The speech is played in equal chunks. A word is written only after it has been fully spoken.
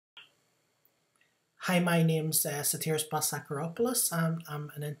Hi, my name's Satiris Basakaropoulos.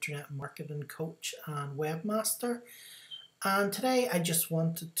 I'm an internet marketing coach and webmaster. And today I just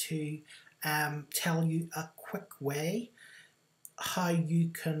wanted to tell you a quick way how you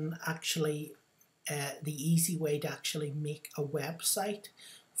can actually, the easy way to actually make a website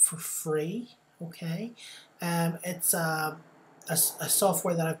for free. Okay, it's a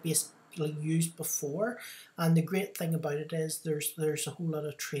software that I've basically used before, and the great thing about it is there's a whole lot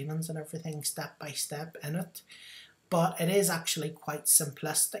of trainings and everything step by step in it, but it is actually quite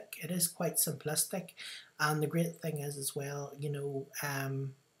simplistic. It is quite simplistic, and the great thing is as well,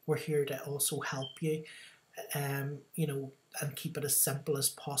 we're here to also help you, and keep it as simple as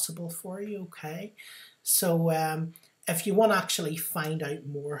possible for you. Okay, so if you want to actually find out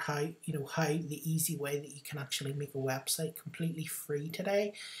more how the easy way that you can actually make a website completely free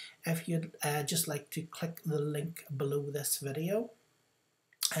today, if you'd just like to click the link below this video,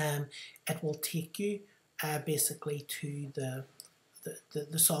 it will take you basically to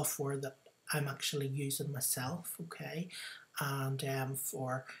the software that I'm actually using myself. Okay, and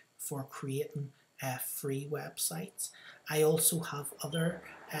for creating free websites. I also have other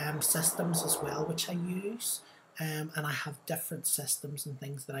systems as well which I use, and I have different systems and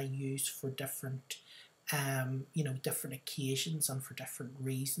things that I use for different different occasions and for different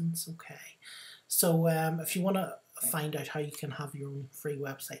reasons. Okay, so if you want to find out how you can have your own free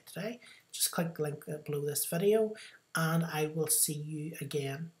website today, just click the link below this video, and I will see you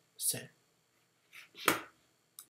again soon.